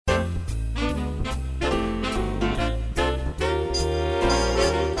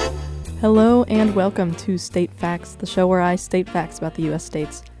Hello and welcome to State Facts, the show where I state facts about the U.S.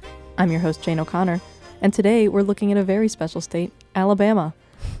 states. I'm your host, Jane O'Connor, and today we're looking at a very special state, Alabama.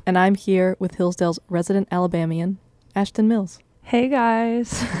 And I'm here with Hillsdale's resident Alabamian, Ashton Mills. Hey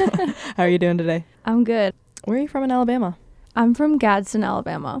guys. How are you doing today? I'm good. Where are you from in Alabama? I'm from Gadsden,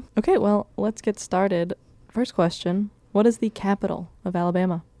 Alabama. Okay, well, let's get started. First question, what is the capital of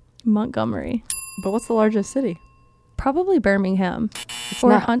Alabama? Montgomery. But what's the largest city? Probably Birmingham. It's Or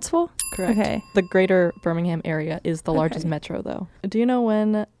not Huntsville? correct. Okay. The greater Birmingham area is the largest Okay. metro, though. Do you know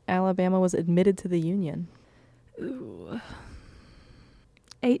when Alabama was admitted to the Union? Ooh.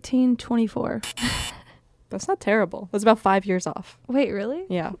 1824. That's not terrible. That's about 5 years off. Wait, really?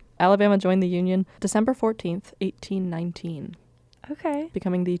 Yeah. Alabama joined the Union December 14th, 1819, Okay.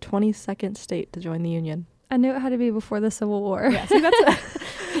 becoming the 22nd state to join the Union. I knew it had to be before the Civil War. Yeah, see,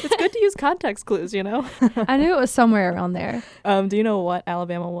 it's good to use context clues, you know? I knew it was somewhere around there. Do you know what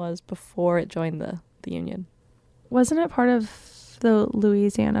Alabama was before it joined the Union? Wasn't it part of the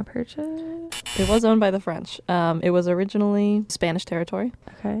Louisiana Purchase? It was owned by the French. It was originally Spanish territory,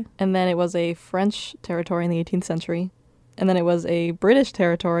 Okay. and then it was a French territory in the 18th century, and then it was a British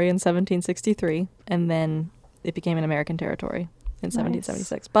territory in 1763, and then it became an American territory in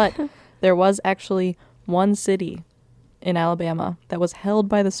 1776. But there was actually one city in Alabama that was held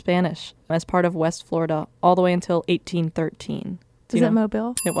by the Spanish as part of West Florida all the way until 1813. Do Is you it know?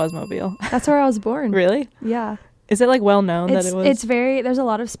 Mobile? It was Mobile. That's where I was born. Really? Yeah. Is it like well known that it was? It's there's a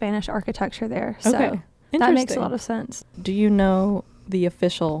lot of Spanish architecture there. So Okay. that makes a Interesting. lot of sense. Do you know the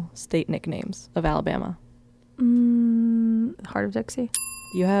official state nicknames of Alabama? Heart of Dixie.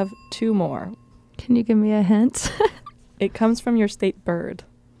 You have two more. Can you give me a hint? It comes from your state bird.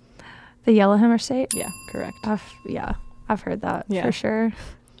 The Yellowhammer State? Yeah, correct. I've heard that Yeah. for sure.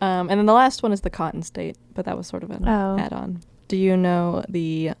 And then the last one is the Cotton State, but that was sort of an Oh. add-on. Do you know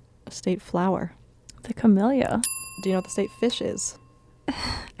the state flower? The camellia. Do you know what the state fish is?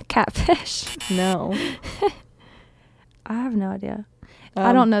 A catfish. No. I have no idea.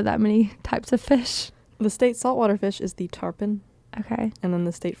 I don't know that many types of fish. The state saltwater fish is the tarpon, Okay. and then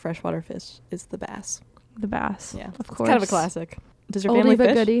the state freshwater fish is the bass. The bass. Yeah, Of it's course. kind of a classic. Does your Oldie family but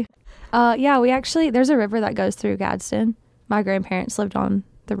fish? goodie. Yeah, there's a river that goes through Gadsden. My grandparents lived on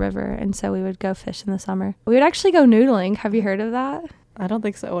the river, and so we would go fish in the summer. We would actually go noodling. Have you heard of that? I don't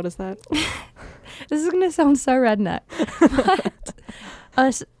think so. What is that? This is going to sound so redneck. But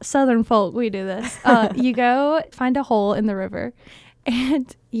us southern folk, we do this. You go find a hole in the river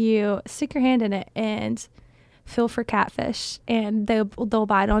and you stick your hand in it and feel for catfish, and they'll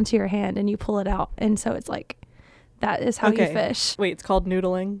bite onto your hand and you pull it out. And so it's like, that is how you fish. Wait, it's called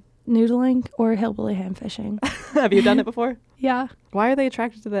noodling. Noodling or hillbilly ham fishing. Have you done it before? Yeah. Why are they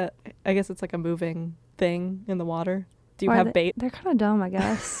attracted to that? I guess it's like a moving thing in the water. Do you Why have bait? They're kind of dumb, I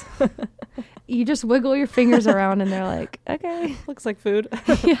guess. You just wiggle your fingers around and they're like, okay. Looks like food.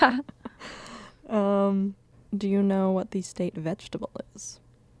 Yeah. Do you know what the state vegetable is?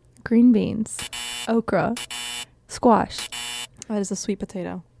 Green beans, okra, squash. That is a sweet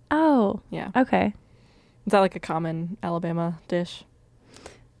potato. Oh, Yeah. okay. Is that like a common Alabama dish?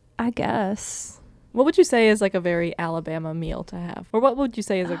 I guess. What would you say is like a very Alabama meal to have? Or what would you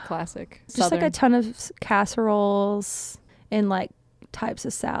say is a classic Just like a Southern? ton of casseroles and like types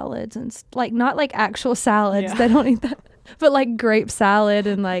of salads and like not like actual salads. Yeah. They don't eat that. But like grape salad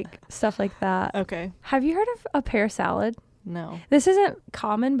and like stuff like that. Okay. Have you heard of a pear salad? No. This isn't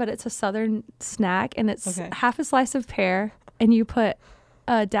common, but it's a Southern snack, and it's Okay. half a slice of pear, and you put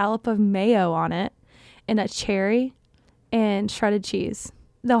a dollop of mayo on it, and a cherry, and shredded cheese.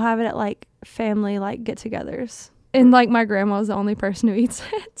 They'll have it at like family like get-togethers, and like my grandma's the only person who eats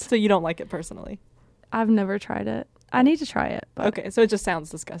it. So you don't like it personally? I've never tried it. I need to try it. But Okay, so it just sounds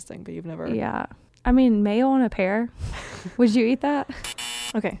disgusting, but you've never... yeah. I mean, mayo on a pear. Would you eat that?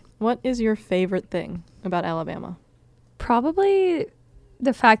 Okay. What is your favorite thing about Alabama? Probably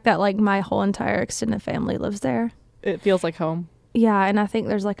the fact that like my whole entire extended family lives there. It feels like home. Yeah, and I think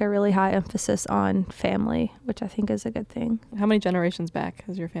there's like a really high emphasis on family, which I think is a good thing. How many generations back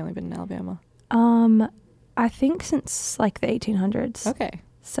has your family been in Alabama? I think since like the 1800s. Okay.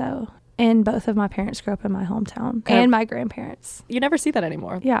 So, and both of my parents grew up in my hometown, Kind of- and my grandparents. You never see that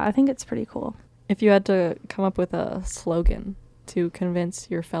anymore. Yeah, I think it's pretty cool. If you had to come up with a slogan to convince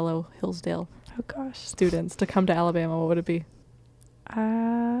your fellow Hillsdale Oh gosh. students to come to Alabama, what would it be?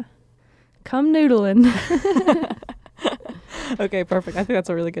 Come noodling. Okay, perfect. I think that's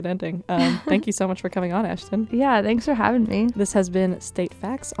a really good ending. Thank you so much for coming on, Ashton. Yeah, thanks for having me. This has been State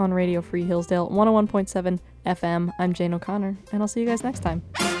Facts on Radio Free Hillsdale 101.7 FM. I'm Jane O'Connor, and I'll see you guys next time.